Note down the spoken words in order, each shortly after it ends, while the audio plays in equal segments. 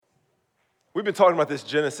We've been talking about this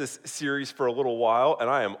Genesis series for a little while, and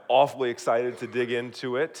I am awfully excited to dig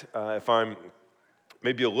into it. If I'm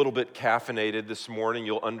maybe a little bit caffeinated this morning,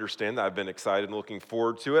 you'll understand that I've been excited and looking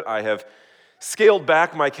forward to it. I have scaled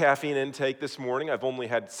back my caffeine intake this morning. I've only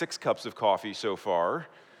had 6 cups of coffee so far.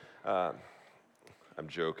 I'm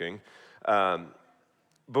joking.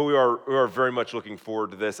 But we are very much looking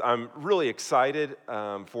forward to this. I'm really excited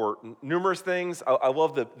for numerous things. I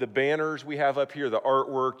love the banners we have up here, the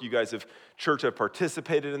artwork. You guys church have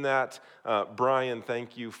participated in that. Brian,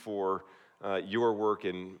 thank you for your work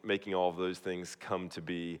in making all of those things come to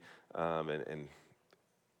be. And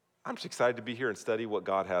I'm just excited to be here and study what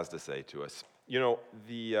God has to say to us. You know,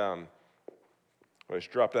 I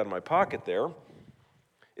just dropped out of my pocket there,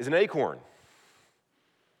 is an acorn.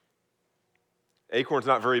 Acorn's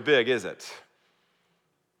not very big, is it?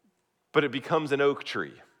 But it becomes an oak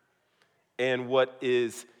tree. And what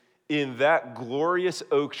is in that glorious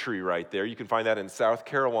oak tree right there, you can find that in South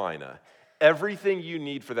Carolina, everything you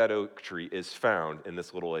need for that oak tree is found in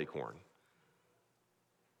this little acorn.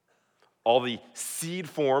 All the seed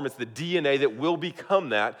form, it's the DNA that will become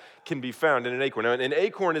that, can be found in an acorn. Now, an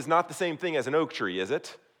acorn is not the same thing as an oak tree, is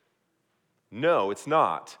it? No, it's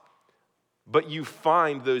not. But you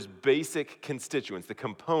find those basic constituents, the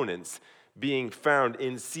components, being found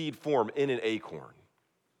in seed form in an acorn.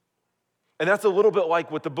 And that's a little bit like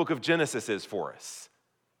what the book of Genesis is for us.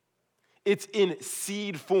 It's in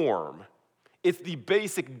seed form. It's the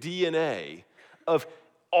basic DNA of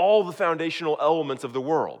all the foundational elements of the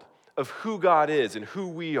world, of who God is and who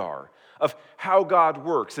we are, of how God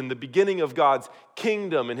works and the beginning of God's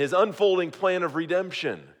kingdom and his unfolding plan of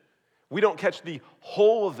redemption. We don't catch the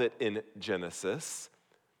whole of it in Genesis,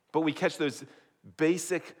 but we catch those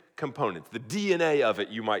basic components, the DNA of it,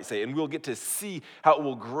 you might say, and we'll get to see how it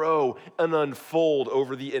will grow and unfold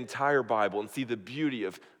over the entire Bible and see the beauty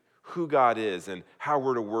of who God is and how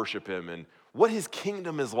we're to worship him and what his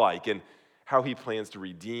kingdom is like and how he plans to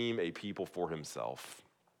redeem a people for himself.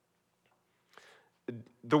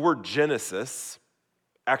 The word Genesis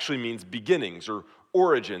actually means beginnings or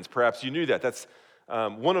origins. Perhaps you knew that. This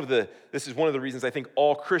is one of the reasons I think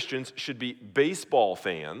all Christians should be baseball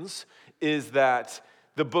fans, is that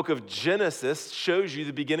the book of Genesis shows you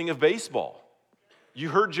the beginning of baseball. You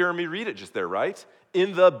heard Jeremy read it just there, right?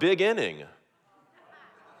 In the big inning.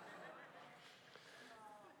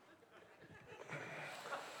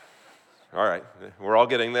 All right, we're all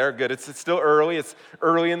getting there. Good. It's still early. It's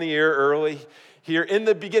early in the year, early here in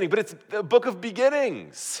the beginning. But it's the book of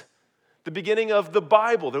beginnings. The beginning of the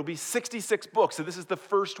Bible. There'll be 66 books, so this is the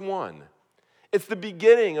first one. It's the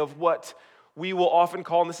beginning of what we will often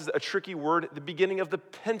call, and this is a tricky word, the beginning of the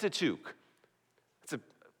Pentateuch. Like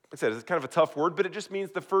I said, it's kind of a tough word, but it just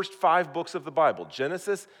means the first 5 books of the Bible.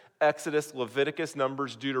 Genesis, Exodus, Leviticus,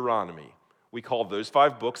 Numbers, Deuteronomy. We call those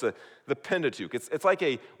 5 books the Pentateuch. It's like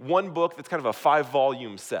one book that's kind of a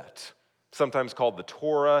 5-volume set. Sometimes called the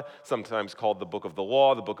Torah, sometimes called the book of the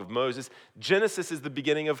law, the book of Moses. Genesis is the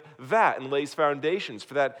beginning of that and lays foundations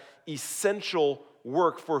for that essential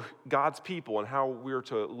work for God's people and how we're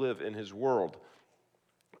to live in his world.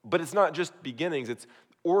 But it's not just beginnings, it's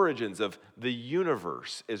origins of the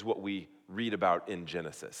universe is what we read about in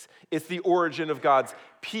Genesis. It's the origin of God's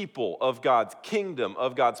people, of God's kingdom,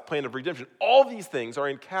 of God's plan of redemption. All these things are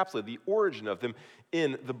encapsulated, the origin of them,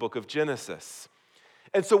 in the book of Genesis.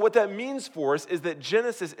 And so what that means for us is that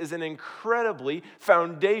Genesis is an incredibly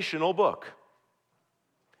foundational book.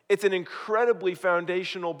 It's an incredibly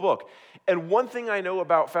foundational book. And one thing I know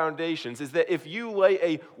about foundations is that if you lay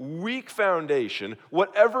a weak foundation,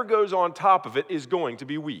 whatever goes on top of it is going to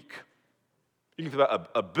be weak. You can think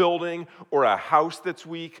about a building or a house that's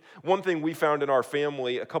weak. One thing we found in our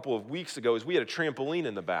family a couple of weeks ago is we had a trampoline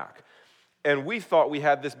in the back. And we thought we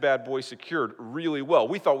had this bad boy secured really well.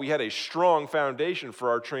 We thought we had a strong foundation for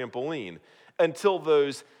our trampoline until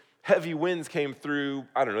those heavy winds came through,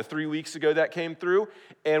 3 weeks ago that came through,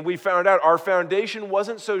 and we found out our foundation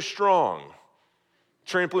wasn't so strong.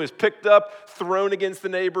 Trampoline was picked up, thrown against the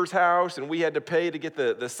neighbor's house, and we had to pay to get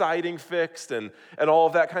the siding fixed and all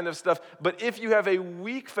of that kind of stuff. But if you have a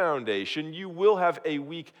weak foundation, you will have a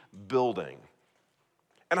weak building.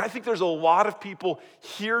 And I think there's a lot of people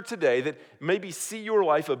here today that maybe see your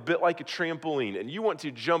life a bit like a trampoline, and you want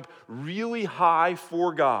to jump really high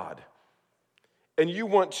for God. And you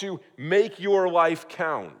want to make your life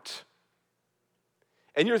count.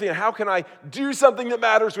 And you're thinking, how can I do something that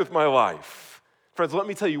matters with my life? Friends, let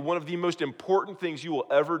me tell you, one of the most important things you will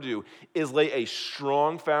ever do is lay a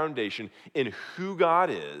strong foundation in who God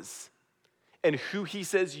is and who he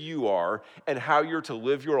says you are and how you're to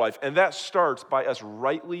live your life. And that starts by us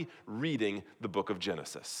rightly reading the book of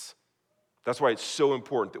Genesis. That's why it's so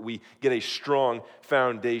important that we get a strong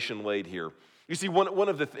foundation laid here. You see, one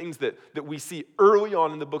of the things that we see early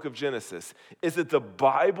on in the book of Genesis is that the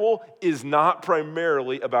Bible is not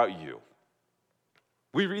primarily about you.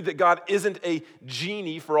 We read that God isn't a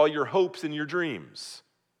genie for all your hopes and your dreams.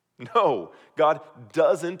 No, God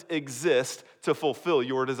doesn't exist to fulfill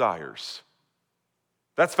your desires.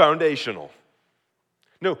 That's foundational.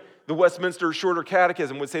 No, the Westminster Shorter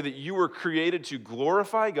Catechism would say that you were created to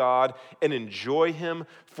glorify God and enjoy Him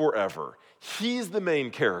forever. He's the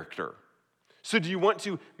main character. So do you want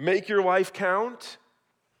to make your life count?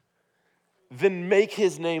 Then make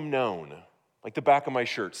His name known, like the back of my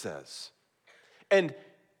shirt says. And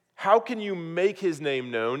how can you make His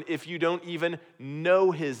name known if you don't even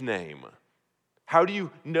know His name? How do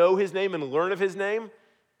you know His name and learn of His name?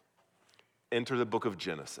 Enter the book of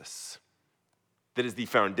Genesis. That is the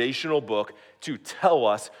foundational book to tell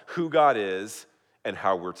us who God is and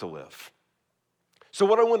how we're to live. So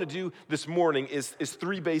what I want to do this morning is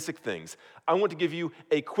three basic things. I want to give you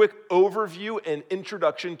a quick overview and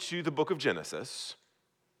introduction to the book of Genesis.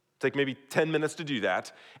 Take maybe 10 minutes to do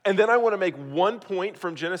that. And then I want to make 1 point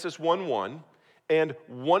from Genesis 1:1 and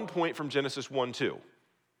 1 point from Genesis 1:2.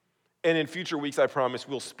 And in future weeks, I promise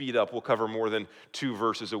we'll speed up. We'll cover more than 2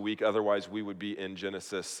 verses a week. Otherwise, we would be in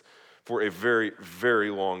Genesis for a very, very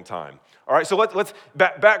long time. All right, so let's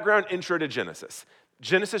background intro to Genesis.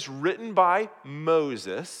 Genesis written by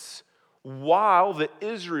Moses while the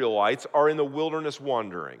Israelites are in the wilderness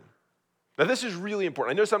wandering. Now, this is really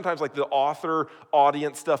important. I know sometimes like the author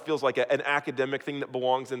audience stuff feels like an academic thing that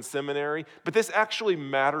belongs in seminary, but this actually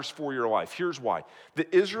matters for your life. Here's why.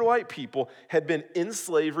 The Israelite people had been in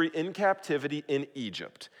slavery, in captivity in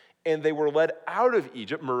Egypt, and they were led out of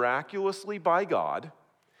Egypt miraculously by God.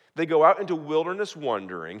 They go out into wilderness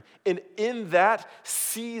wandering, and in that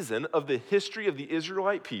season of the history of the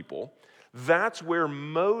Israelite people, that's where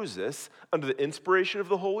Moses, under the inspiration of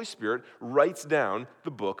the Holy Spirit, writes down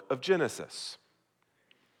the book of Genesis.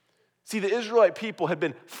 See, the Israelite people had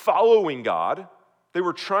been following God. They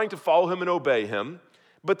were trying to follow Him and obey Him,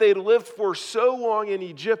 but they had lived for so long in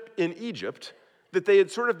Egypt that they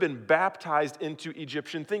had sort of been baptized into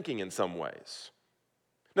Egyptian thinking in some ways.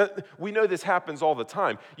 Now, we know this happens all the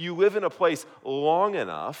time. You live in a place long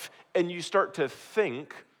enough, and you start to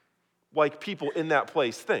think like people in that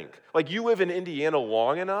place think. Like you live in Indiana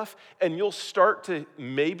long enough, and you'll start to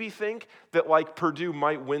maybe think that like Purdue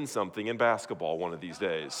might win something in basketball one of these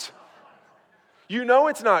days. You know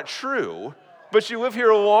it's not true, but you live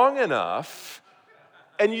here long enough,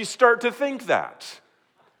 and you start to think that.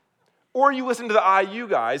 Or you listen to the IU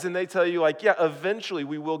guys and they tell you like, yeah, eventually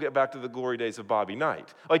we will get back to the glory days of Bobby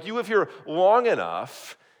Knight. Like you live here long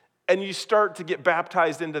enough and you start to get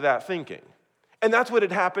baptized into that thinking. And that's what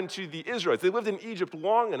had happened to the Israelites. They lived in Egypt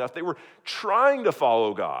long enough. They were trying to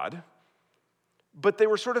follow God, but they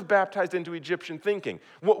were sort of baptized into Egyptian thinking.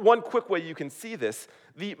 One quick way you can see this,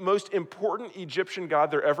 the most important Egyptian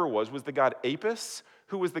god there ever was the god Apis,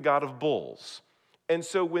 who was the god of bulls. And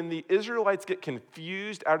so when the Israelites get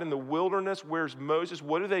confused out in the wilderness, where's Moses?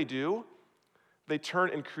 What do? They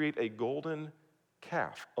turn and create a golden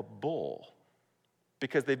calf, a bull,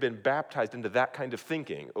 because they've been baptized into that kind of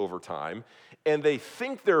thinking over time. And they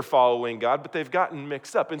think they're following God, but they've gotten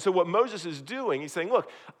mixed up. And so what Moses is doing, he's saying, look,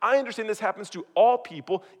 I understand this happens to all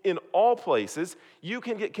people in all places. You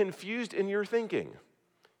can get confused in your thinking.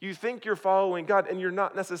 You think you're following God, and you're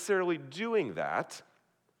not necessarily doing that.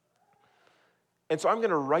 And so I'm going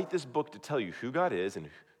to write this book to tell you who God is and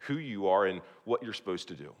who you are and what you're supposed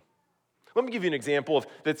to do. Let me give you an example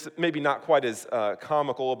that's maybe not quite as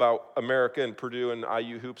comical about America and Purdue and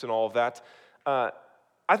IU hoops and all of that. I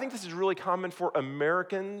think this is really common for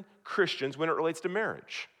American Christians when it relates to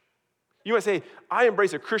marriage. You might say, I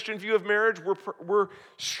embrace a Christian view of marriage. We're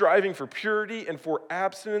striving for purity and for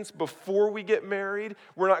abstinence before we get married.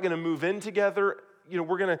 We're not going to move in together. You know,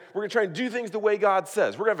 we're gonna try and do things the way God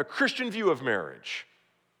says. We're gonna have a Christian view of marriage.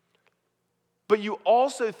 But you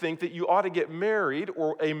also think that you ought to get married,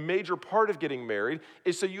 or a major part of getting married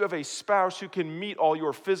is so you have a spouse who can meet all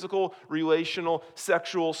your physical, relational,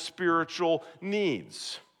 sexual, spiritual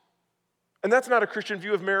needs. And that's not a Christian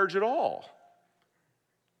view of marriage at all.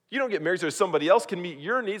 You don't get married so somebody else can meet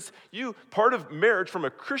your needs. Part of marriage from a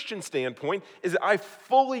Christian standpoint is that I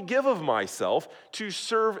fully give of myself to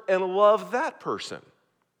serve and love that person.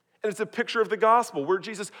 And it's a picture of the gospel where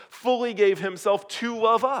Jesus fully gave himself to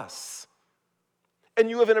love us. And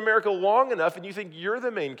you live in America long enough and you think you're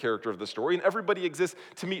the main character of the story and everybody exists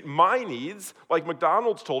to meet my needs, like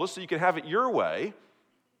McDonald's told us, so you can have it your way.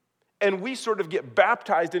 And we sort of get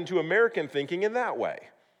baptized into American thinking in that way.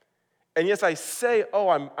 And yes, I say, oh,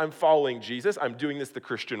 I'm following Jesus, I'm doing this the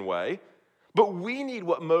Christian way. But we need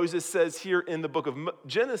what Moses says here in the book of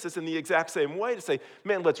Genesis in the exact same way to say,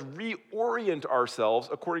 man, let's reorient ourselves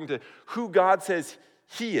according to who God says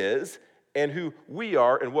he is and who we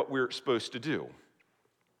are and what we're supposed to do.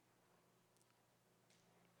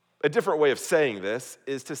 A different way of saying this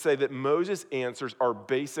is to say that Moses answers our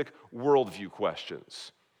basic worldview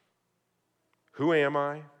questions. Who am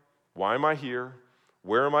I? Why am I here?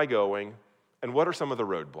 Where am I going? And what are some of the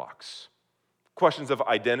roadblocks? Questions of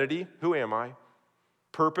identity, who am I?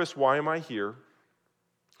 Purpose, why am I here?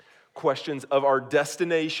 Questions of our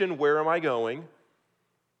destination, where am I going?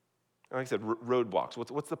 And like I said, roadblocks,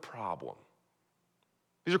 what's the problem?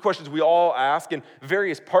 These are questions we all ask in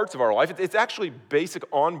various parts of our life. It's actually basic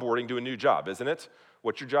onboarding to a new job, isn't it?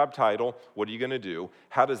 What's your job title? What are you going to do?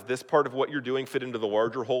 How does this part of what you're doing fit into the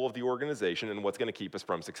larger whole of the organization? And what's going to keep us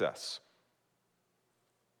from success?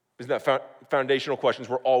 Isn't that foundational questions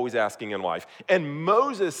we're always asking in life? And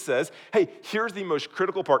Moses says, hey, here's the most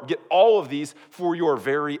critical part. Get all of these for your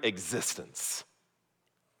very existence.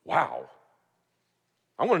 Wow.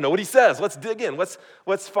 I want to know what he says. Let's dig in.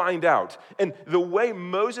 Let's find out. And the way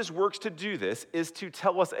Moses works to do this is to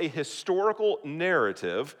tell us a historical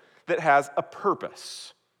narrative that has a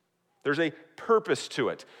purpose. There's a purpose to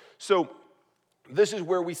it. So this is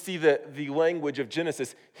where we see the language of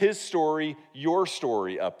Genesis, his story, your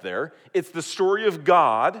story up there. It's the story of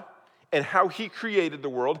God and how he created the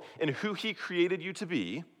world and who he created you to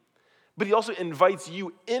be. But he also invites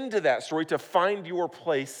you into that story to find your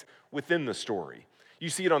place within the story. You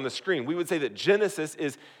see it on the screen. We would say that Genesis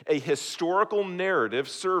is a historical narrative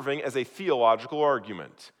serving as a theological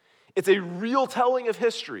argument. It's a real telling of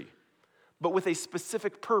history, but with a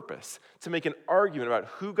specific purpose to make an argument about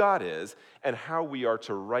who God is and how we are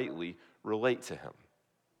to rightly relate to him.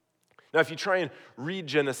 Now, if you try and read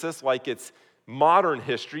Genesis like it's modern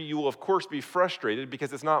history, you will of course be frustrated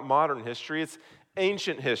because it's not modern history, it's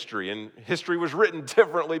ancient history, and history was written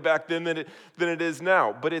differently back then than it is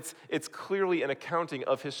now. But it's clearly an accounting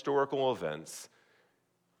of historical events,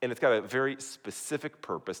 and it's got a very specific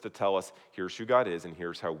purpose to tell us here's who God is and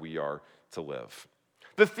here's how we are to live.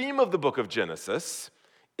 The theme of the book of Genesis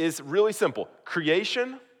is really simple: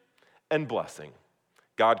 creation and blessing.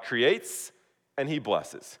 God creates and he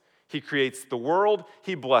blesses. He creates the world,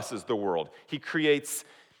 he blesses the world. He creates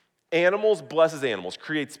animals, blesses animals.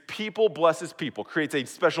 Creates people, blesses people. Creates a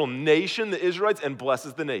special nation, the Israelites, and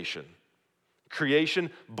blesses the nation. Creation,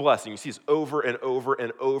 blessing. You see this over and over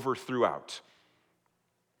and over throughout.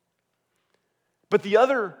 But the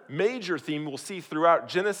other major theme we'll see throughout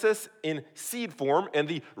Genesis in seed form and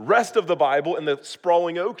the rest of the Bible in the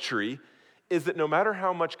sprawling oak tree is that no matter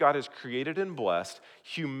how much God has created and blessed,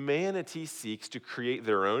 humanity seeks to create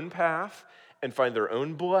their own path and find their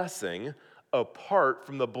own blessing apart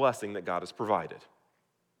from the blessing that God has provided.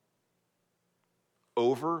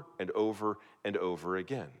 Over and over and over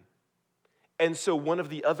again. And so one of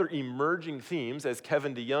the other emerging themes, as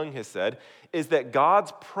Kevin DeYoung has said, is that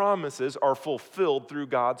God's promises are fulfilled through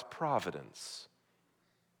God's providence.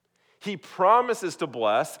 He promises to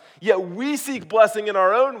bless, yet we seek blessing in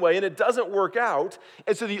our own way, and it doesn't work out.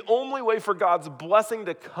 And so the only way for God's blessing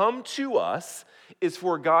to come to us is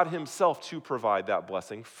for God himself to provide that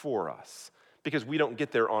blessing for us. Because we don't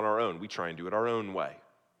get there on our own. We try and do it our own way.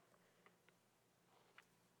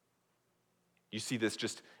 You see this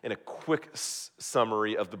just in a quick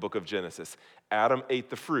summary of the book of Genesis. Adam ate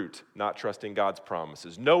the fruit, not trusting God's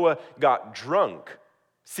promises. Noah got drunk,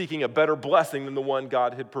 seeking a better blessing than the one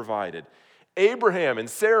God had provided. Abraham and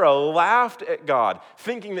Sarah laughed at God,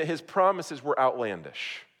 thinking that his promises were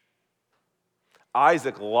outlandish.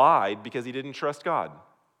 Isaac lied because he didn't trust God.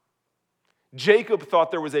 Jacob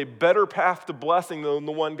thought there was a better path to blessing than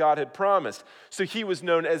the one God had promised. So he was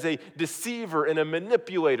known as a deceiver and a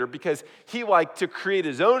manipulator because he liked to create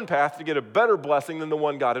his own path to get a better blessing than the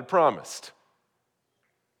one God had promised.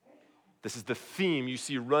 This is the theme you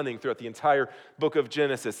see running throughout the entire book of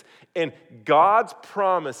Genesis. And God's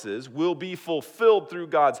promises will be fulfilled through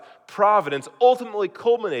God's providence, ultimately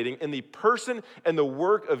culminating in the person and the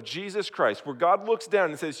work of Jesus Christ, where God looks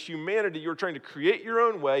down and says, humanity, you're trying to create your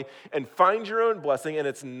own way and find your own blessing, and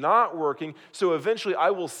it's not working. So eventually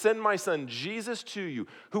I will send my son Jesus to you,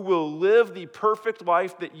 who will live the perfect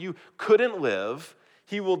life that you couldn't live.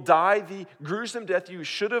 He will die the gruesome death you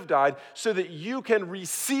should have died so that you can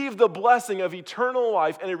receive the blessing of eternal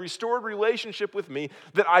life and a restored relationship with me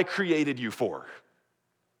that I created you for.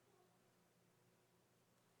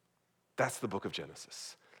 That's the book of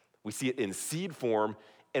Genesis. We see it in seed form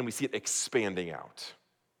and we see it expanding out.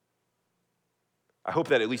 I hope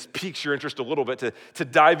that at least piques your interest a little bit to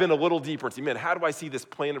dive in a little deeper and see, man, how do I see this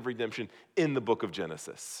plan of redemption in the book of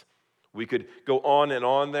Genesis? We could go on and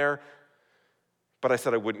on there, but I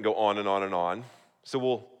said I wouldn't go on and on and on. So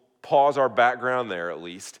we'll pause our background there at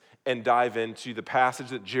least and dive into the passage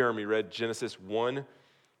that Jeremy read, Genesis 1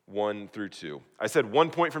 through 2. I said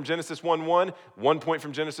 1 point from Genesis 1:1, 1 point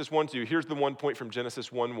from Genesis 1:2. Here's the 1 point from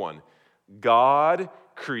Genesis 1:1. God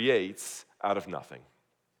creates out of nothing.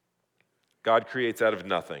 God creates out of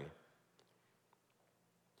nothing.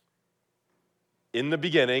 In the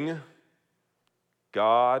beginning,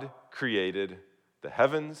 God created the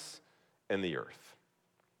heavens and the earth.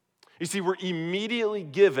 You see, we're immediately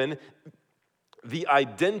given the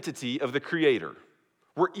identity of the Creator.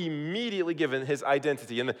 We're immediately given his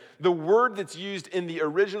identity. And the word that's used in the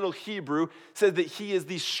original Hebrew says that he is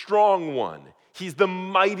the strong one. He's the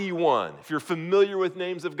mighty one. If you're familiar with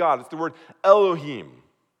names of God, it's the word Elohim.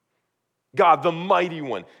 God, the mighty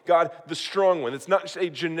one. God, the strong one. It's not just a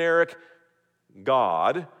generic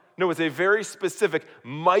God. No, it's a very specific,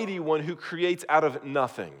 mighty one who creates out of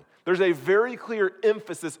nothing. There's a very clear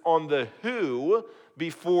emphasis on the who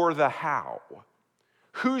before the how.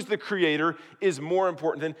 Who's the creator is more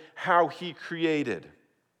important than how he created.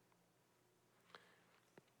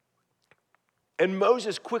 And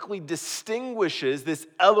Moses quickly distinguishes this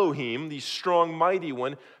Elohim, the strong, mighty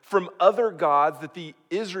one, from other gods that the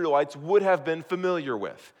Israelites would have been familiar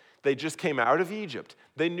with. They just came out of Egypt.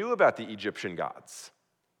 They knew about the Egyptian gods.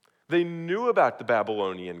 They knew about the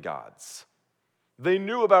Babylonian gods. They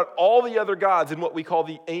knew about all the other gods in what we call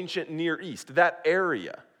the ancient Near East, that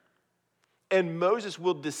area. And Moses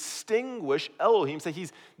will distinguish Elohim, say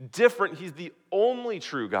he's different, he's the only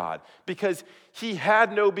true God, because he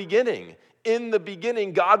had no beginning. In the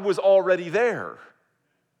beginning, God was already there.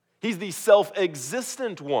 He's the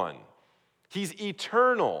self-existent one. He's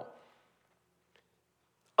eternal.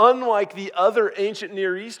 Unlike the other ancient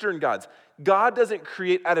Near Eastern gods, God doesn't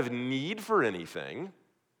create out of need for anything.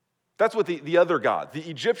 That's what the other gods, the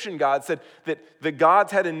Egyptian gods, said that the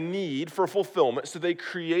gods had a need for fulfillment, so they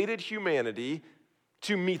created humanity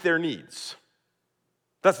to meet their needs.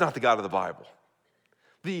 That's not the God of the Bible.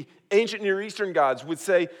 The ancient Near Eastern gods would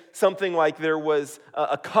say something like there was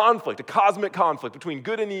a conflict, a cosmic conflict between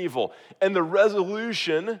good and evil, and the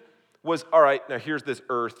resolution was, all right, now here's this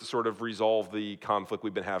earth to sort of resolve the conflict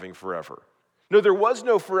we've been having forever. No, there was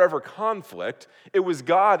no forever conflict. It was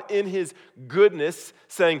God in his goodness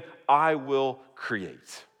saying, I will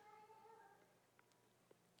create.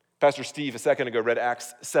 Pastor Steve a second ago read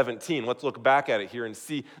Acts 17. Let's look back at it here and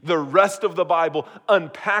see the rest of the Bible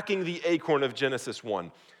unpacking the acorn of Genesis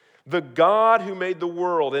 1. The God who made the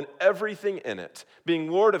world and everything in it, being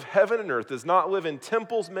Lord of heaven and earth, does not live in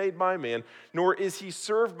temples made by man, nor is he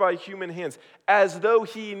served by human hands, as though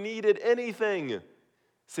he needed anything,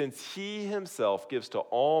 since he himself gives to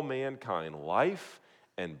all mankind life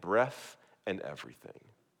and breath and everything.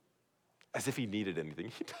 As if he needed anything.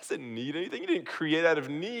 He doesn't need anything. He didn't create out of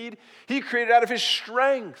need. He created out of his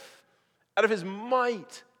strength, out of his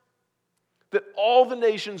might, that all the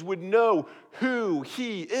nations would know who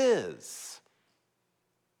he is.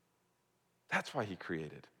 That's why he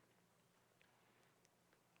created.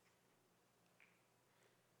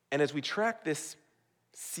 And as we track this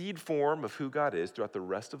seed form of who God is throughout the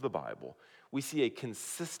rest of the Bible, we see a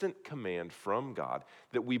consistent command from God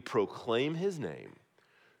that we proclaim his name,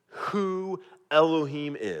 who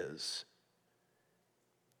Elohim is.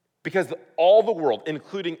 Because all the world,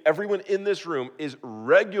 including everyone in this room, is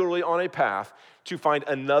regularly on a path to find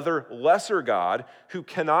another lesser God who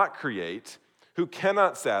cannot create, who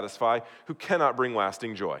cannot satisfy, who cannot bring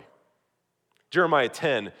lasting joy. Jeremiah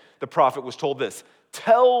 10, the prophet was told this,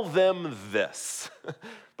 tell them this.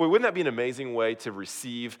 Boy, wouldn't that be an amazing way to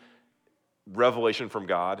receive revelation from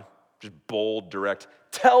God? Just bold, direct.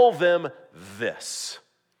 Tell them this.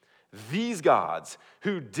 These gods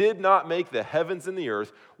who did not make the heavens and the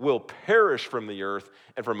earth will perish from the earth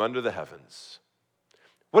and from under the heavens.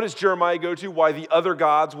 What does Jeremiah go to? Why the other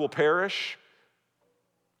gods will perish?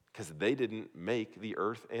 Because they didn't make the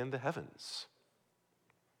earth and the heavens.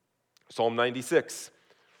 Psalm 96.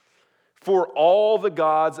 For all the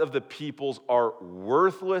gods of the peoples are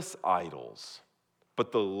worthless idols,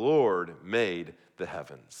 but the Lord made the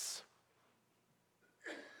heavens.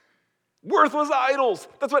 Worthless idols.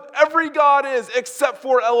 That's what every God is except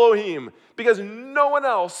for Elohim, because no one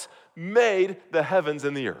else made the heavens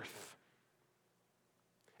and the earth.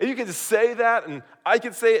 And you can say that, and I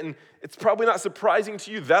could say it, and it's probably not surprising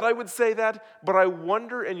to you that I would say that, but I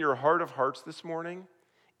wonder in your heart of hearts this morning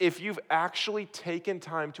if you've actually taken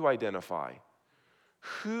time to identify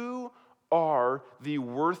who are the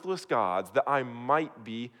worthless gods that I might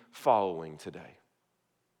be following today?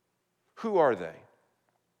 Who are they?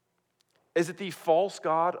 Is it the false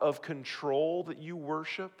god of control that you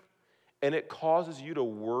worship and it causes you to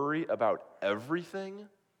worry about everything?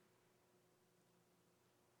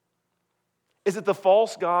 Is it the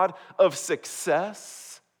false god of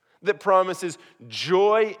success that promises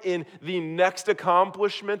joy in the next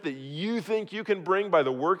accomplishment that you think you can bring by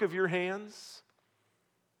the work of your hands?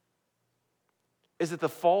 Is it the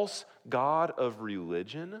false god of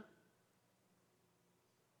religion?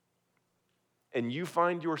 And you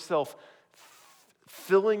find yourself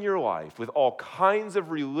filling your life with all kinds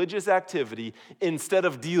of religious activity instead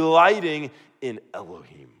of delighting in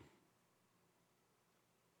Elohim.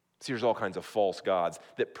 See, there's all kinds of false gods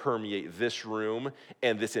that permeate this room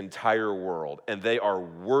and this entire world, and they are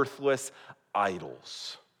worthless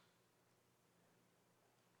idols.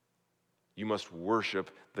 You must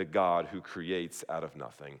worship the God who creates out of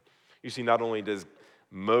nothing. You see, not only does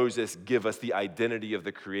Moses give us the identity of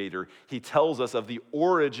the Creator, he tells us of the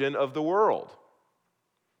origin of the world.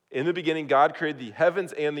 In the beginning, God created the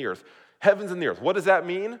heavens and the earth. Heavens and the earth. What does that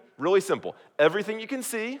mean? Really simple. Everything you can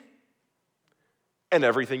see and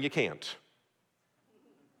everything you can't.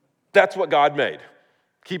 That's what God made.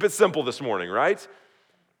 Keep it simple this morning, right?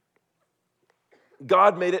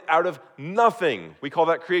 God made it out of nothing. We call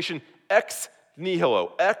that creation ex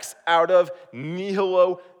nihilo. Ex out of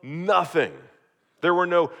nihilo, nothing. There were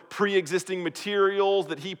no pre-existing materials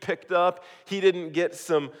that he picked up. He didn't get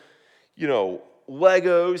some,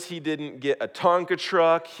 Legos. He didn't get a Tonka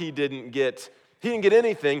truck. He didn't get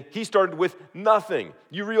anything. He started with nothing.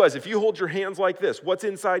 You realize if you hold your hands like this, what's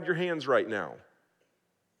inside your hands right now?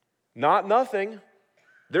 Not nothing.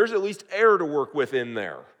 There's at least air to work with in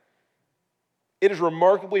there. It is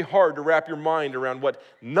remarkably hard to wrap your mind around what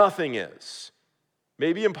nothing is.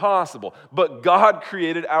 Maybe impossible, but God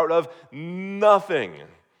created out of nothing.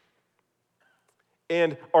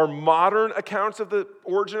 And our modern accounts of the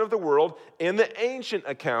origin of the world and the ancient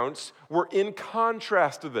accounts were in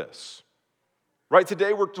contrast to this. Right,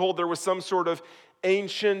 today we're told there was some sort of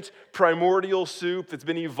ancient primordial soup that's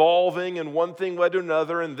been evolving and one thing led to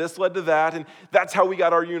another and this led to that, and that's how we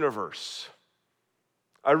got our universe.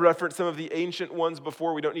 I referenced some of the ancient ones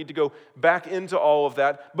before. We don't need to go back into all of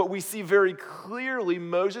that, but we see very clearly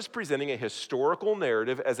Moses presenting a historical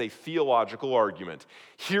narrative as a theological argument.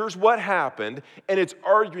 Here's what happened, and it's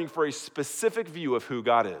arguing for a specific view of who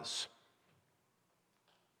God is.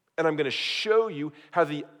 And I'm going to show you how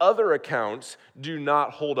the other accounts do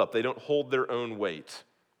not hold up. They don't hold their own weight.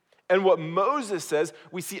 And what Moses says,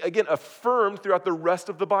 we see again affirmed throughout the rest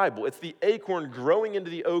of the Bible. It's the acorn growing into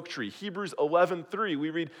the oak tree. Hebrews 11:3, we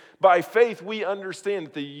read, "By faith we understand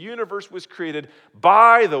that the universe was created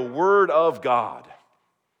by the word of God,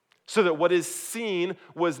 so that what is seen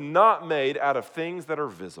was not made out of things that are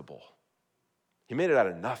visible." He made it out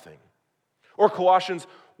of nothing. Or Colossians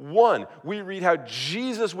 1, we read how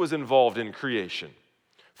Jesus was involved in creation.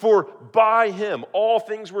 For by him all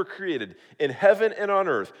things were created in heaven and on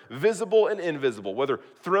earth, visible and invisible, whether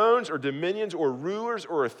thrones or dominions or rulers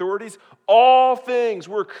or authorities, all things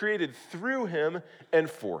were created through him and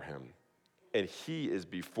for him. And he is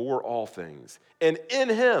before all things, and in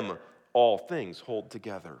him all things hold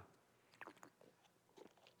together.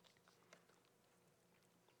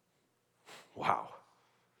 Wow.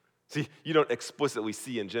 See, you don't explicitly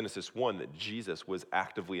see in Genesis 1 that Jesus was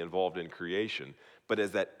actively involved in creation, but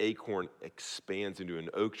as that acorn expands into an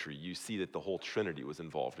oak tree, you see that the whole Trinity was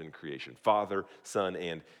involved in creation, Father, Son,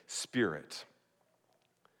 and Spirit.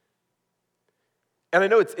 And I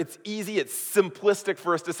know it's easy, it's simplistic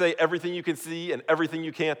for us to say everything you can see and everything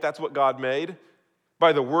you can't, that's what God made.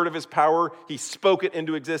 By the word of his power, he spoke it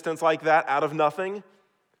into existence like that out of nothing.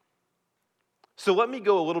 So let me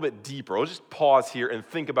go a little bit deeper. I'll just pause here and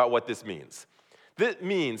think about what this means. This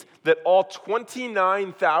means that all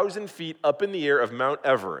 29,000 feet up in the air of Mount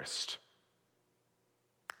Everest,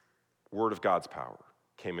 word of God's power,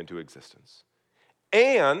 came into existence.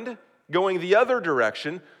 And going the other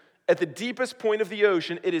direction, at the deepest point of the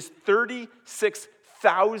ocean, it is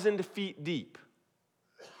 36,000 feet deep.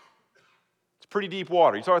 It's pretty deep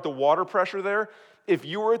water. You saw the water pressure there? If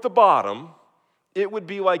you were at the bottom, it would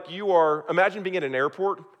be like you are, imagine being at an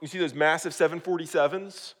airport. You see those massive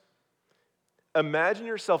 747s? Imagine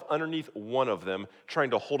yourself underneath one of them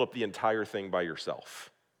trying to hold up the entire thing by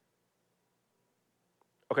yourself.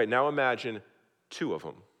 Okay, now imagine two of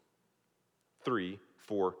them. 3,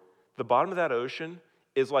 4. The bottom of that ocean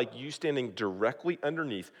is like you standing directly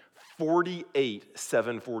underneath 48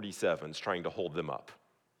 747s trying to hold them up.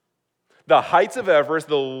 The heights of Everest,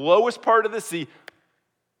 the lowest part of the sea,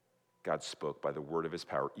 God spoke by the word of his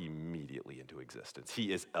power immediately into existence.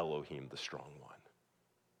 He is Elohim, the strong one.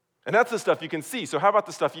 And that's the stuff you can see. So how about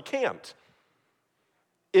the stuff you can't?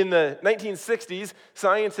 In the 1960s,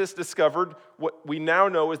 scientists discovered what we now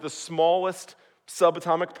know is the smallest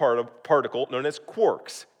subatomic particle known as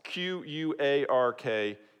quarks, Q-U-A-R-K-S.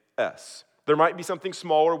 There might be something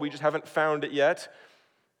smaller, we just haven't found it yet.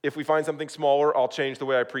 If we find something smaller, I'll change the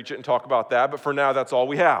way I preach it and talk about that, but for now, that's all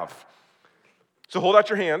we have. So hold out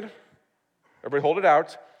your hand. Everybody hold it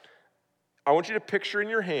out. I want you to picture in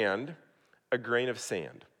your hand a grain of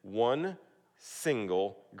sand. One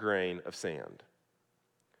single grain of sand.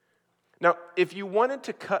 Now, if you wanted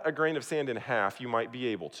to cut a grain of sand in half, you might be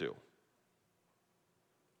able to.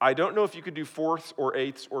 I don't know if you could do fourths or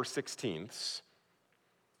eighths or sixteenths,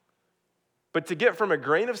 but to get from a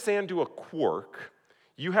grain of sand to a quark,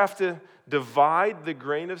 you have to divide the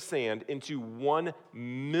grain of sand into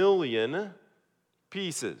 1,000,000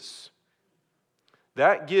 pieces.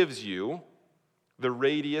 That gives you the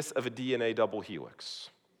radius of a DNA double helix.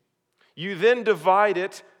 You then divide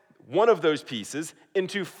it, one of those pieces,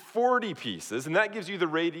 into 40 pieces, and that gives you the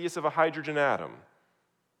radius of a hydrogen atom.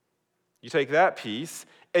 You take that piece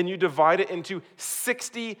and you divide it into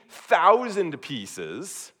 60,000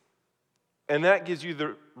 pieces, and that gives you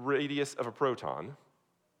the radius of a proton.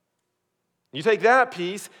 You take that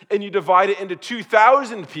piece and you divide it into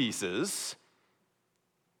 2,000 pieces,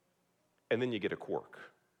 and then you get a quark.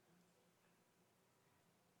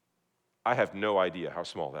 I have no idea how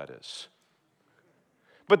small that is.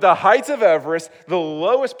 But the heights of Everest, the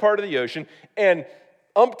lowest part of the ocean, and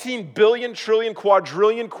umpteen billion, trillion,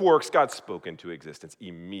 quadrillion quarks got spoken into existence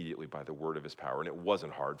immediately by the word of his power, and it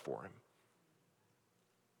wasn't hard for him.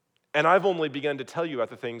 And I've only begun to tell you about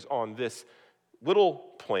the things on this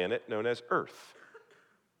little planet known as Earth.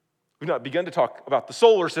 We've not begun to talk about the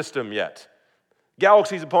solar system yet.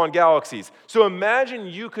 Galaxies upon galaxies. So imagine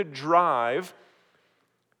you could drive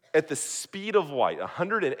at the speed of light,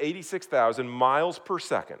 186,000 miles per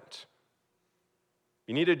second.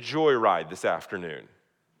 You need a joyride this afternoon.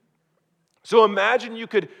 So imagine you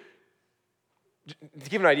could, to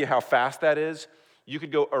give an idea how fast that is, you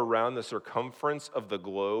could go around the circumference of the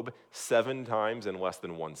globe 7 times in less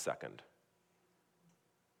than 1 second.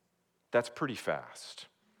 That's pretty fast.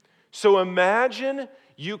 So imagine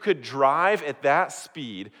you could drive at that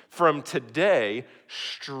speed from today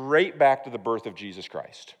straight back to the birth of Jesus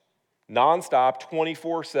Christ. Nonstop,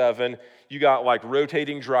 24/7. You got like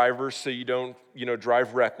rotating drivers so you don't,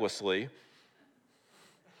 drive recklessly.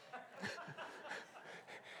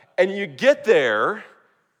 And you get there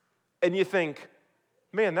and you think,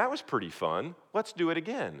 man, that was pretty fun. Let's do it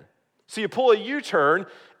again. So you pull a U-turn,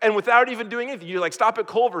 and without even doing anything, you stop at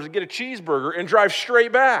Culver's and get a cheeseburger and drive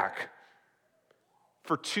straight back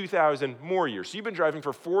for 2,000 more years. So you've been driving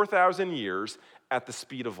for 4,000 years at the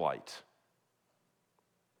speed of light.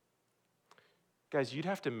 Guys, you'd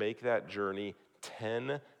have to make that journey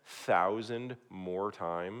 10,000 more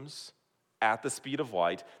times at the speed of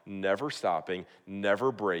light, never stopping,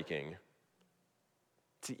 never braking,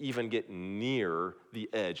 to even get near the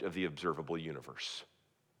edge of the observable universe.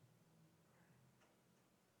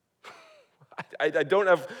 I don't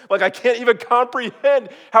have, I can't even comprehend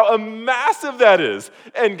how massive that is.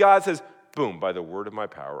 And God says, boom, by the word of my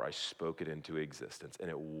power, I spoke it into existence, and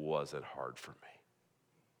it wasn't hard for me.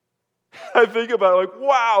 I think about it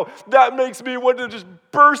wow, that makes me want to just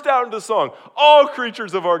burst out into song. All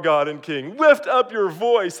creatures of our God and King, lift up your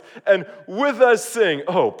voice and with us sing.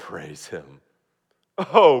 Oh, praise him.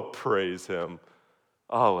 Oh, praise him.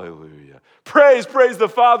 Hallelujah. Praise the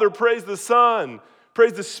Father, praise the Son,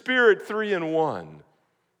 praise the Spirit, 3 in 1.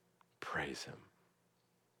 Praise him.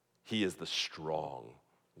 He is the strong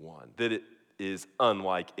one, that it is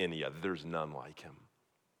unlike any other. There's none like him.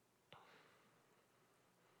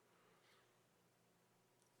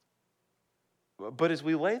 But as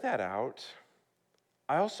we lay that out,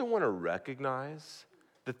 I also want to recognize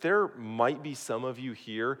that there might be some of you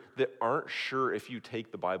here that aren't sure if you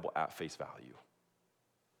take the Bible at face value.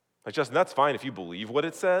 Justin, that's fine if you believe what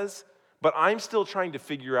it says, but I'm still trying to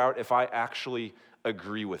figure out if I actually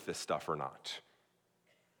agree with this stuff or not.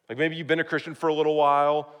 Maybe you've been a Christian for a little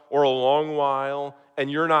while or a long while,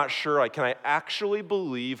 and you're not sure, can I actually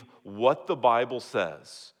believe what the Bible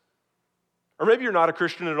says? Or maybe you're not a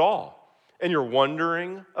Christian at all, and you're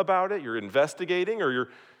wondering about it, you're investigating, or you're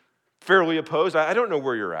fairly opposed. I don't know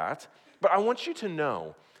where you're at, but I want you to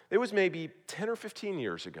know, it was maybe 10 or 15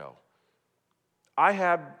 years ago, I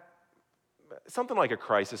had something like a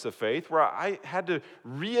crisis of faith where I had to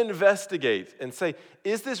reinvestigate and say,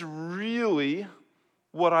 is this really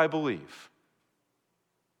what I believe?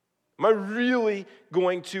 Am I really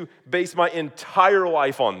going to base my entire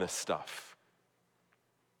life on this stuff?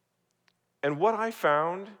 And what I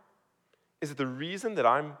found is that the reason that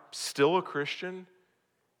I'm still a Christian,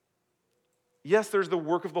 yes, there's the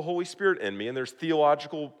work of the Holy Spirit in me, and there's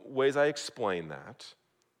theological ways I explain that.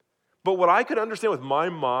 But what I could understand with my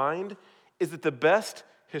mind is that the best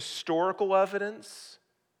historical evidence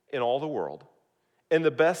in all the world, and the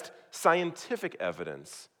best scientific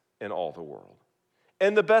evidence in all the world,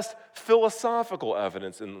 and the best philosophical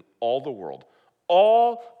evidence in all the world,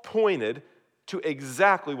 all pointed to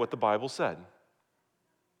exactly what the Bible said.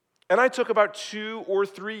 And I took about 2 or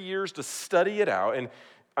 3 years to study it out, and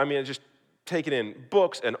just taking in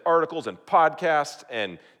books and articles and podcasts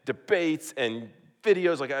and debates and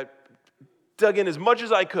videos. I dug in as much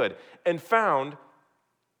as I could and found,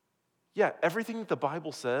 everything that the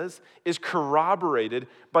Bible says is corroborated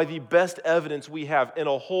by the best evidence we have in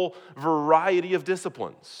a whole variety of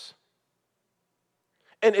disciplines.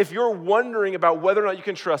 And if you're wondering about whether or not you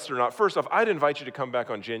can trust it or not, first off, I'd invite you to come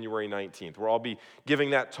back on January 19th, where I'll be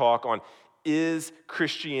giving that talk on, is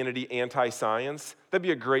Christianity anti-science? That'd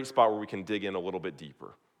be a great spot where we can dig in a little bit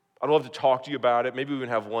deeper. I'd love to talk to you about it. Maybe we can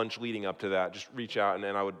have lunch leading up to that. Just reach out, and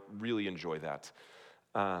I would really enjoy that.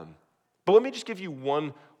 But let me just give you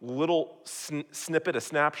one little snippet, a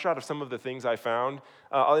snapshot of some of the things I found.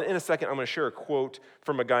 In a second, I'm going to share a quote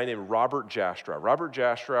from a guy named Robert Jastrow. Robert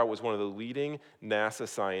Jastrow was one of the leading NASA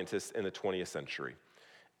scientists in the 20th century.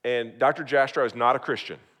 And Dr. Jastrow is not a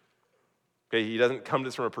Christian. Okay, he doesn't come to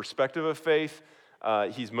this from a perspective of faith.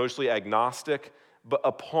 He's mostly agnostic. But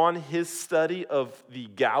upon his study of the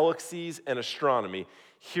galaxies and astronomy,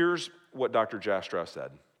 here's what Dr. Jastrow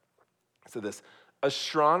said. He said this: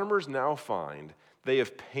 astronomers now find they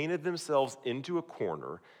have painted themselves into a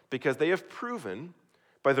corner because they have proven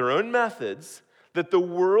by their own methods that the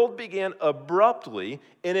world began abruptly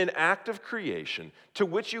in an act of creation to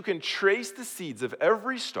which you can trace the seeds of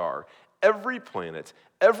every star, every planet,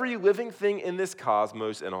 every living thing in this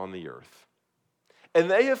cosmos and on the earth. And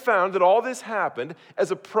they have found that all this happened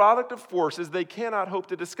as a product of forces they cannot hope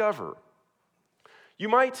to discover. You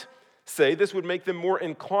might say this would make them more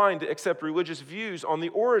inclined to accept religious views on the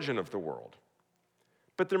origin of the world.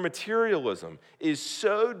 But their materialism is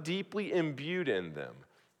so deeply imbued in them,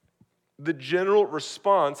 the general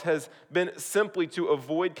response has been simply to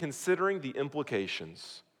avoid considering the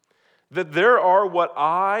implications. That there are what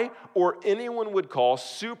I or anyone would call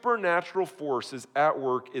supernatural forces at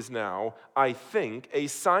work is now, I think, a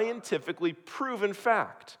scientifically proven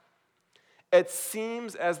fact. It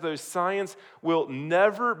seems as though science will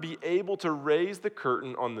never be able to raise the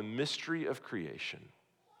curtain on the mystery of creation.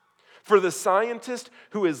 For the scientist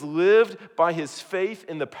who has lived by his faith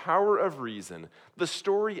in the power of reason, the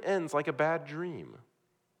story ends like a bad dream.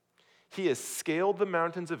 He has scaled the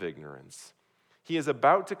mountains of ignorance. He is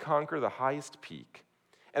about to conquer the highest peak.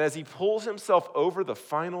 And as he pulls himself over the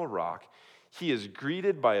final rock, he is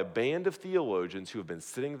greeted by a band of theologians who have been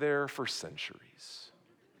sitting there for centuries.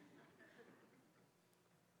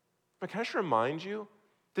 But can I just remind you,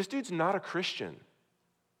 this dude's not a Christian.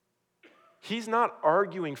 He's not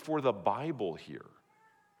arguing for the Bible here.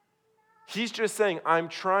 He's just saying, I'm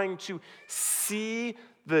trying to see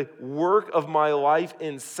the work of my life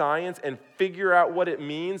in science and figure out what it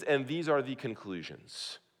means, and these are the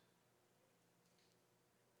conclusions.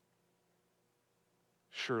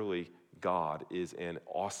 Surely God is an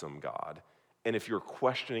awesome God. And if you're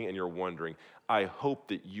questioning and you're wondering, I hope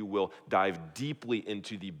that you will dive deeply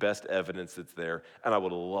into the best evidence that's there, and I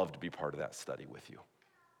would love to be part of that study with you.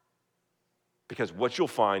 Because what you'll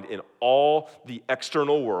find in all the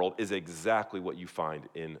external world is exactly what you find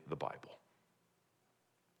in the Bible.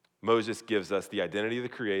 Moses gives us the identity of the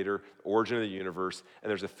Creator, the origin of the universe, and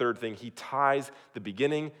there's a third thing. He ties the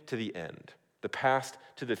beginning to the end, the past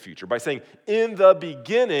to the future, by saying, in the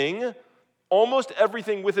beginning, almost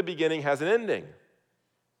everything with a beginning has an ending,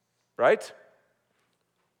 right?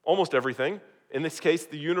 Almost everything. In this case,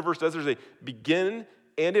 the universe does. There's a begin,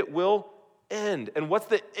 and it will end. And what's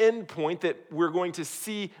the end point that we're going to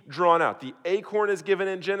see drawn out? The acorn is given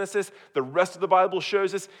in Genesis. The rest of the Bible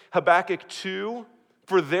shows us Habakkuk 2.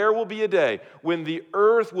 For there will be a day when the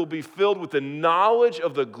earth will be filled with the knowledge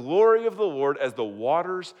of the glory of the Lord as the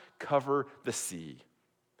waters cover the sea.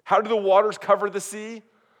 How do the waters cover the sea?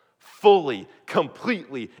 Fully,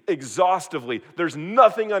 completely, exhaustively. There's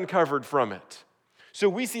nothing uncovered from it. So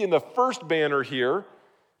we see in the first banner here,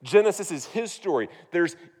 Genesis is his story.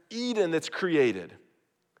 There's Eden that's created.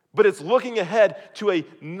 But it's looking ahead to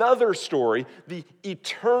another story, the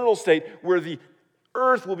eternal state where the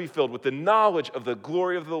earth will be filled with the knowledge of the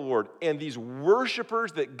glory of the Lord. And these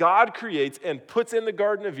worshipers that God creates and puts in the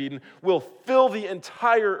Garden of Eden will fill the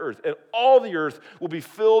entire earth. And all the earth will be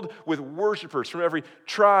filled with worshipers from every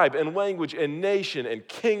tribe and language and nation and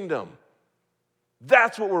kingdom.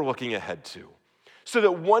 That's what we're looking ahead to. So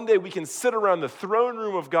that one day we can sit around the throne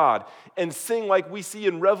room of God and sing like we see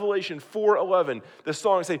in Revelation 4:11, the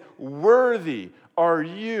song say, "Worthy are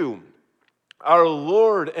you, our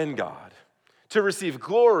Lord and God, to receive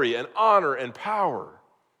glory and honor and power,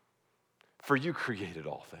 for you created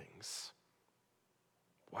all things."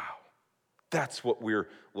 Wow, that's what we're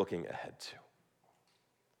looking ahead to.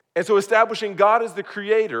 And so establishing God as the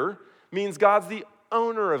creator means God's the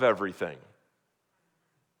owner of everything.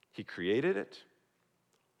 He created it,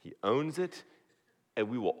 He owns it, and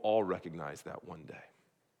we will all recognize that one day.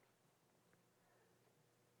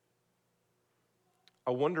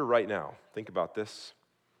 I wonder right now, think about this.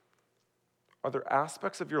 Are there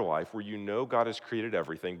aspects of your life where you know God has created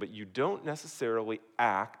everything, but you don't necessarily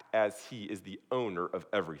act as He is the owner of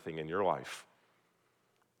everything in your life?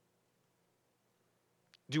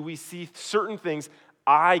 Do we see certain things,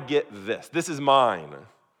 I get this, this is mine?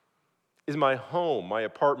 Is my home, my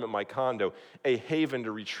apartment, my condo a haven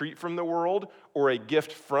to retreat from the world, or a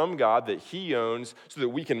gift from God that He owns so that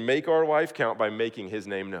we can make our life count by making His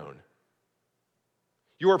name known?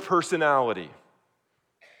 Your personality,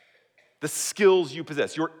 the skills you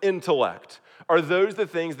possess, your intellect, are those the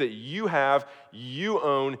things that you have, you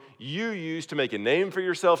own, you use to make a name for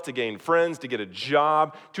yourself, to gain friends, to get a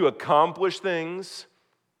job, to accomplish things?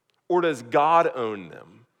 Or does God own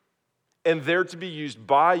them? And they're to be used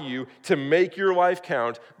by you to make your life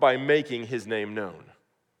count by making His name known.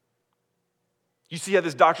 You see how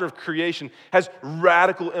this doctrine of creation has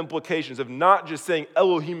radical implications of not just saying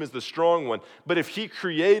Elohim is the strong one, but if He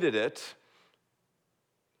created it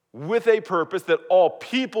with a purpose that all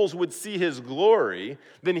peoples would see His glory,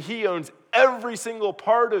 then He owns every single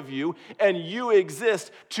part of you, and you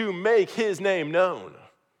exist to make His name known.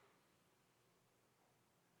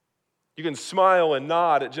 You can smile and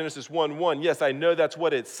nod at Genesis 1:1. Yes, I know that's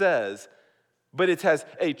what it says, but it has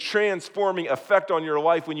a transforming effect on your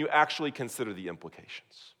life when you actually consider the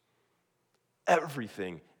implications.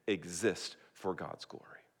 Everything exists for God's glory.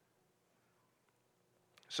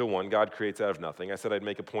 So one, God creates out of nothing. I said I'd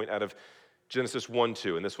make a point out of Genesis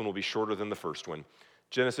 1:2, and this one will be shorter than the first one.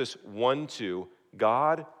 Genesis 1:2,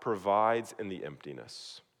 God provides in the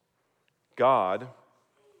emptiness. God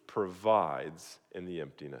provides in the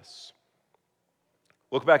emptiness.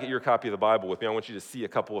 Look back at your copy of the Bible with me. I want you to see a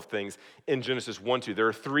couple of things in Genesis 1:2. There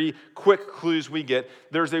are three quick clues we get.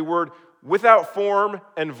 There's a word without form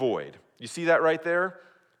and void. You see that right there?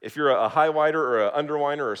 If you're a highlighter or an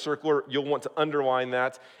underliner or a circler, you'll want to underline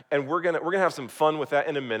that. And we're gonna have some fun with that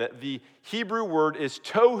in a minute. The Hebrew word is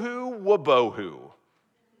tohu wabohu.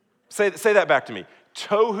 Say that back to me.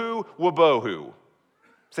 Tohu wabohu.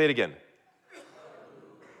 Say it again.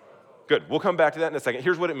 Good. We'll come back to that in a second.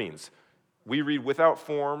 Here's what it means. We read without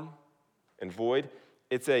form and void.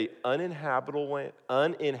 It's a uninhabitable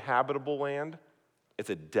land. It's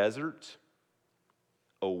a desert,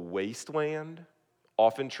 a wasteland,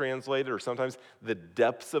 often translated, or sometimes the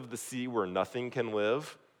depths of the sea where nothing can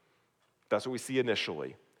live. That's what we see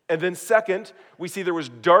initially. And then second, we see there was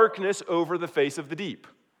darkness over the face of the deep.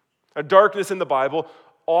 A darkness in the Bible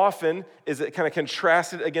often is it kind of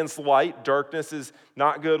contrasted against light. Darkness is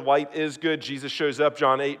not good, light is good. Jesus shows up,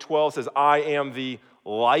 John 8:12 says, I am the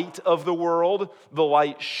light of the world. The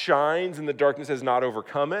light shines and the darkness has not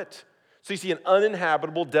overcome it. So you see an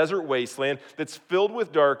uninhabitable desert wasteland that's filled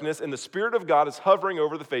with darkness, and the Spirit of God is hovering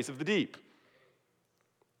over the face of the deep.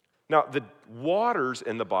 Now, the waters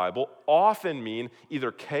in the Bible often mean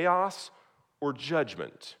either chaos or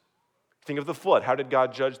judgment. Think of the flood. How did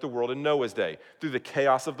God judge the world in Noah's day? Through the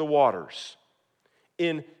chaos of the waters.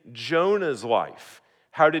 In Jonah's life,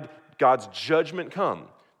 how did God's judgment come?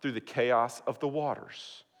 Through the chaos of the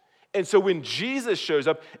waters. And so when Jesus shows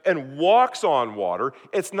up and walks on water,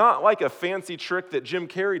 it's not like a fancy trick that Jim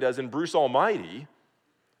Carrey does in Bruce Almighty.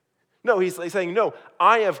 No, he's saying, no,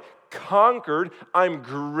 I have conquered, I'm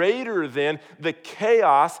greater than the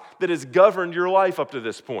chaos that has governed your life up to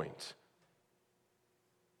this point.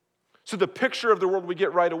 So the picture of the world we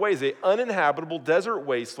get right away is an uninhabitable desert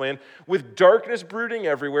wasteland with darkness brooding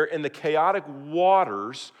everywhere, and the chaotic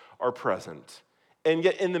waters are present. And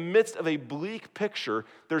yet in the midst of a bleak picture,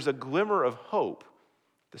 there's a glimmer of hope.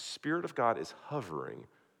 The Spirit of God is hovering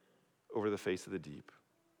over the face of the deep.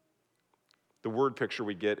 The word picture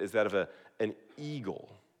we get is that of an eagle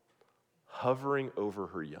hovering over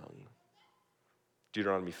her young.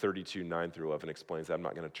 Deuteronomy 32, 9 through 11 explains that. I'm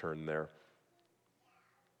not going to turn there.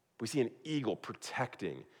 We see an eagle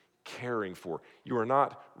protecting, caring for. You are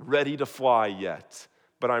not ready to fly yet,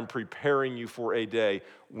 but I'm preparing you for a day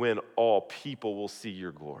when all people will see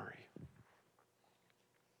your glory.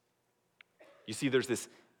 You see, there's this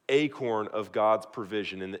acorn of God's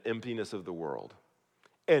provision in the emptiness of the world.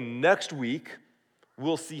 And next week,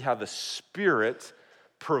 we'll see how the Spirit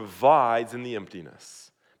provides in the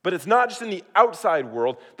emptiness. But it's not just in the outside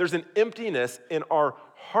world. There's an emptiness in our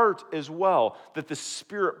heart as well that the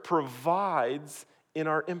Spirit provides in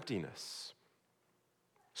our emptiness.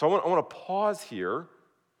 So I want to pause here.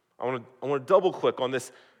 I want to double click on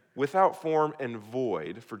this without form and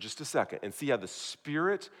void for just a second and see how the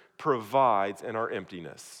Spirit provides in our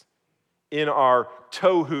emptiness, in our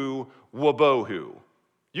tohu wabohu.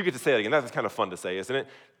 You get to say it again. That's kind of fun to say, isn't it?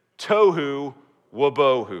 Tohu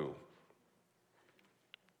wabohu.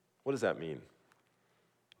 What does that mean?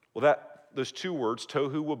 Well, those two words,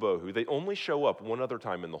 tohu wabohu, they only show up one other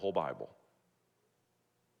time in the whole Bible.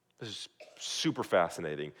 This is super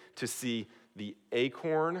fascinating to see the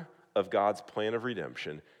acorn of God's plan of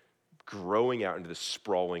redemption growing out into this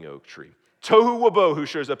sprawling oak tree. Tohu wabohu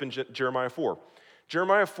shows up in Jeremiah 4.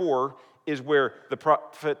 Jeremiah 4 is where the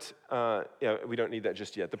prophet, we don't need that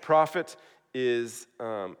just yet. The prophet is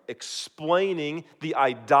explaining the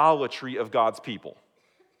idolatry of God's people.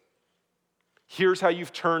 Here's how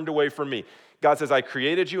you've turned away from me. God says, I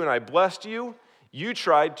created you and I blessed you. You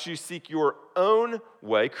tried to seek your own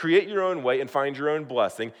way, create your own way, and find your own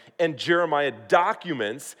blessing. And Jeremiah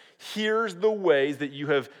documents, here's the ways that you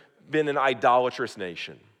have been an idolatrous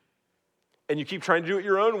nation. And you keep trying to do it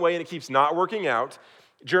your own way, and it keeps not working out.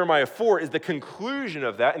 Jeremiah 4 is the conclusion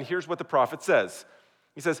of that, and here's what the prophet says.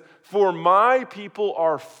 He says, for my people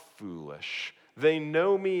are foolish. They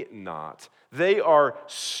know me not. They are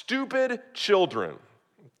stupid children.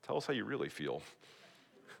 Tell us how you really feel.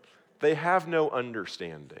 They have no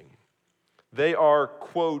understanding. They are,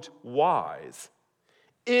 quote, wise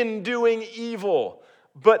in doing evil,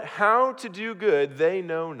 but how to do good they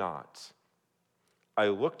know not. I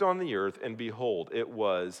looked on the earth, and behold, it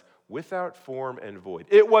was without form and void.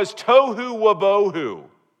 It was tohu wabohu.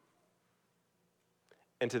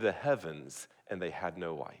 And to the heavens, and they had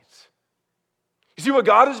no light. You see, what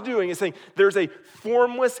God is doing is saying there's a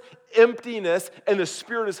formless emptiness, and the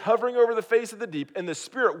Spirit is hovering over the face of the deep, and the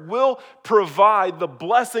Spirit will provide the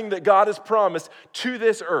blessing that God has promised to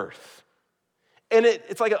this earth. And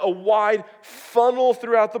it's like a wide funnel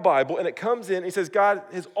throughout the Bible, and it comes in, and he says, God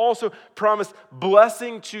has also promised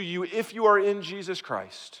blessing to you if you are in Jesus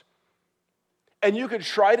Christ. And you can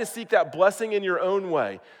try to seek that blessing in your own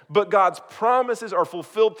way, but God's promises are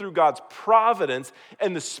fulfilled through God's providence,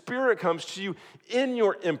 and the Spirit comes to you in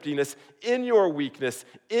your emptiness, in your weakness,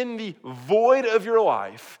 in the void of your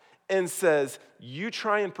life, and says, you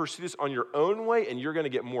try and pursue this on your own way, and you're going to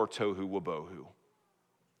get more tohu wabohu.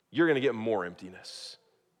 You're going to get more emptiness.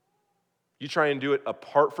 You try and do it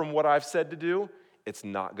apart from what I've said to do, it's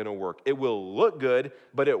not going to work. It will look good,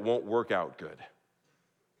 but it won't work out good.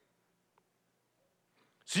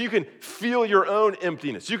 So you can feel your own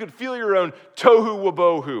emptiness. You can feel your own tohu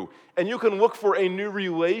wabohu. And you can look for a new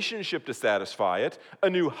relationship to satisfy it, a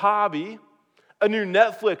new hobby, a new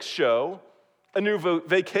Netflix show, a new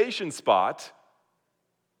vacation spot.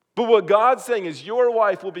 But what God's saying is your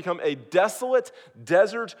life will become a desolate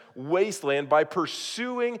desert wasteland by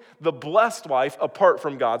pursuing the blessed life apart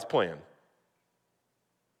from God's plan.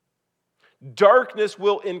 Darkness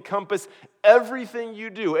will encompass everything you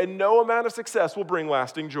do, and no amount of success will bring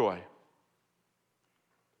lasting joy.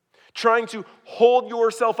 Trying to hold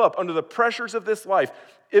yourself up under the pressures of this life,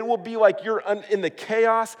 it will be like you're in the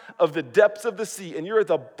chaos of the depths of the sea, and you're at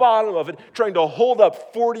the bottom of it trying to hold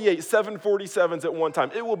up 48 747s at one time.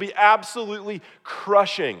 It will be absolutely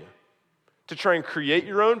crushing to try and create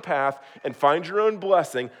your own path and find your own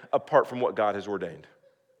blessing apart from what God has ordained.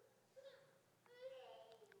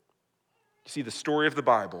 You see, the story of the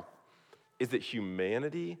Bible is that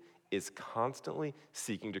humanity is constantly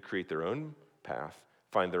seeking to create their own path,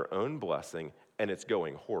 find their own blessing, and it's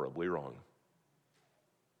going horribly wrong.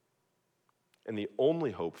 And the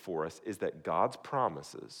only hope for us is that God's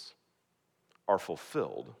promises are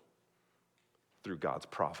fulfilled through God's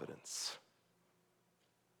providence.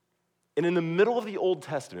 And in the middle of the Old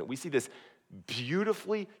Testament, we see this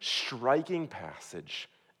beautifully striking passage,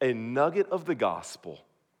 a nugget of the gospel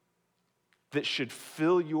that should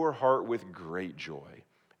fill your heart with great joy.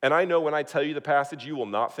 And I know when I tell you the passage, you will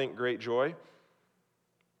not think great joy,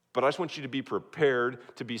 but I just want you to be prepared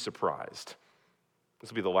to be surprised.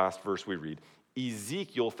 This will be the last verse we read.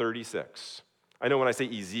 Ezekiel 36. I know when I say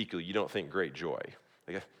Ezekiel, you don't think great joy.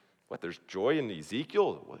 Like, what, there's joy in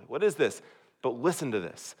Ezekiel? What is this? But listen to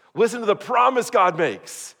this. Listen to the promise God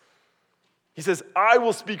makes. He says, I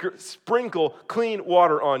will sprinkle clean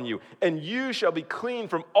water on you, and you shall be clean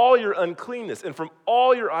from all your uncleanness and from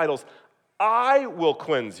all your idols. I will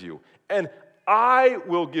cleanse you, and I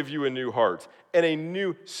will give you a new heart, and a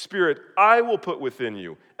new spirit I will put within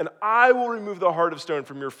you, and I will remove the heart of stone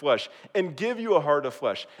from your flesh and give you a heart of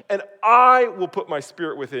flesh, and I will put my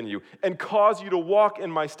spirit within you and cause you to walk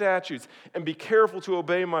in my statutes and be careful to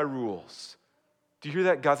obey my rules. Do you hear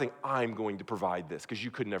that? God saying, I'm going to provide this because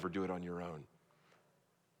you could never do it on your own.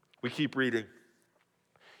 We keep reading.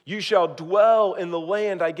 You shall dwell in the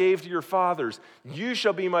land I gave to your fathers. You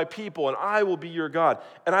shall be my people, and I will be your God.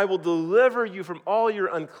 And I will deliver you from all your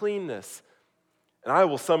uncleanness. And I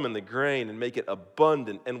will summon the grain and make it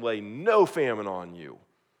abundant and lay no famine on you.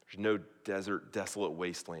 There's no desert, desolate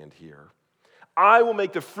wasteland here. I will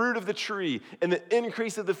make the fruit of the tree and the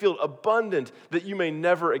increase of the field abundant, that you may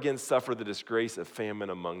never again suffer the disgrace of famine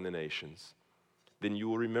among the nations. Then you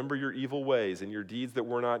will remember your evil ways and your deeds that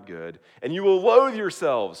were not good, and you will loathe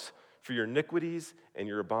yourselves for your iniquities and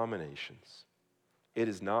your abominations. It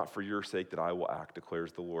is not for your sake that I will act,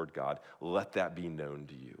 declares the Lord God. Let that be known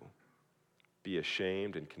to you. Be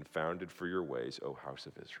ashamed and confounded for your ways, O house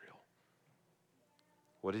of Israel.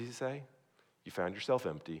 What did he say? You found yourself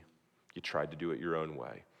empty. You tried to do it your own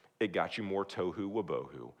way. It got you more tohu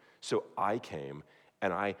wabohu. So I came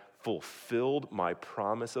and I fulfilled my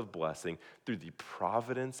promise of blessing through the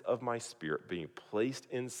providence of my Spirit being placed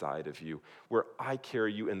inside of you, where I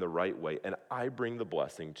carry you in the right way and I bring the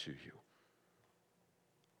blessing to you.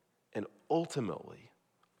 And ultimately,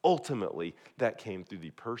 that came through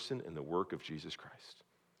the person and the work of Jesus Christ,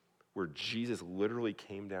 where Jesus literally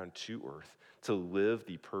came down to earth to live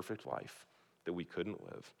the perfect life that we couldn't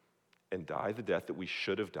live and die the death that we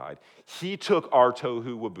should have died. He took our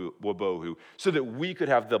tohu wabohu so that we could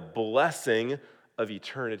have the blessing of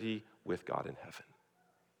eternity with God in heaven.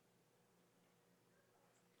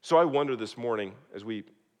 So I wonder this morning, as we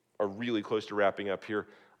are really close to wrapping up here,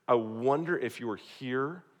 I wonder if you are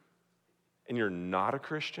here and you're not a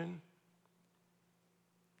Christian,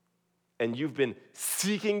 and you've been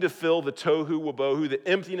seeking to fill the tohu wabohu, the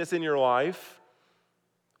emptiness in your life,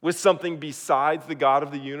 with something besides the God of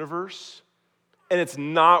the universe, and it's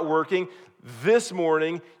not working. This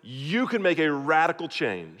morning, you can make a radical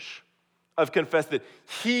change of confess that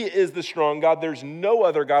He is the strong God. There's no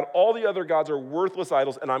other God. All the other gods are worthless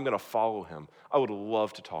idols, and I'm going to follow Him. I would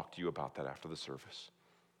love to talk to you about that after the service.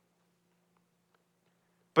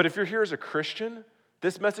 But if you're here as a Christian,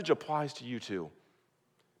 this message applies to you too.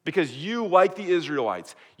 Because you, like the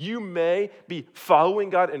Israelites, you may be following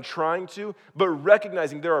God and trying to, but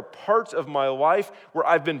recognizing there are parts of my life where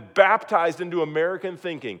I've been baptized into American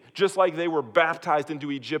thinking, just like they were baptized into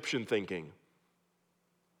Egyptian thinking.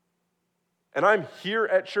 And I'm here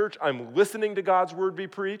at church, I'm listening to God's word be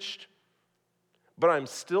preached, but I'm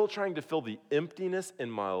still trying to fill the emptiness in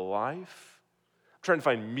my life, trying to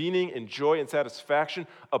find meaning and joy and satisfaction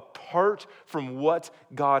apart from what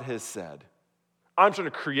God has said. I'm trying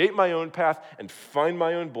to create my own path and find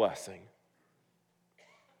my own blessing.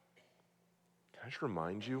 Can I just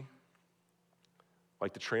remind you,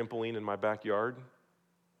 like the trampoline in my backyard,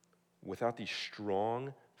 without the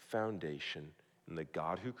strong foundation in the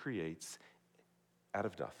God who creates out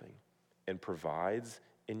of nothing and provides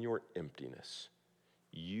in your emptiness,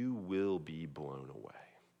 you will be blown away.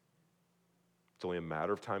 It's only a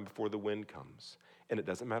matter of time before the wind comes. And it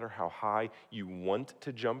doesn't matter how high you want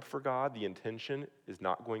to jump for God, the intention is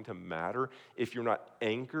not going to matter. If you're not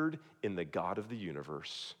anchored in the God of the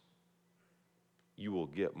universe, you will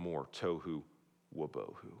get more tohu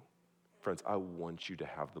wabohu. Friends, I want you to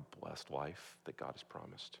have the blessed life that God has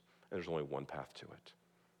promised. And there's only one path to it.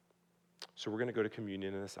 So we're going to go to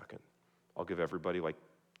communion in a second. I'll give everybody like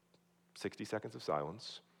 60 seconds of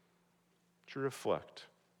silence to reflect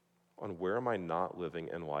on where am I not living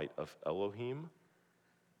in light of Elohim,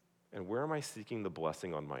 and where am I seeking the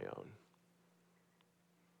blessing on my own?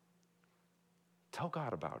 Tell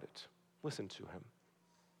God about it. Listen to Him.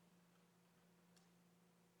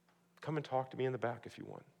 Come and talk to me in the back if you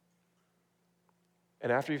want.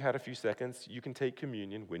 And after you've had a few seconds, you can take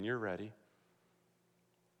communion when you're ready.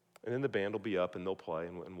 And then the band will be up and they'll play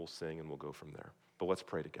and we'll sing and we'll go from there. But let's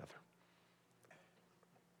pray together.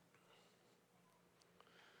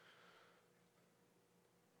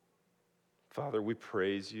 Father, we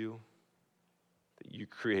praise you that you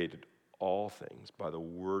created all things by the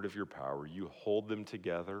word of your power. You hold them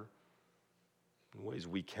together in ways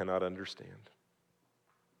we cannot understand.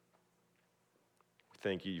 We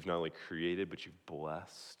thank you, you've not only created, but you've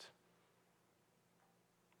blessed.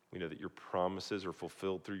 We know that your promises are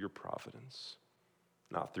fulfilled through your providence,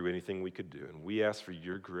 not through anything we could do. And we ask for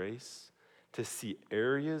your grace to see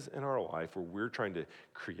areas in our life where we're trying to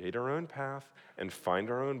create our own path and find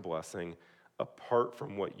our own blessing apart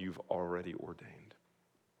from what you've already ordained.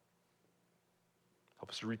 Help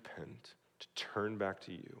us to repent, to turn back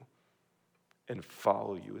to you, and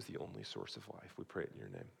follow you as the only source of life. We pray it in your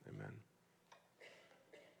name. Amen.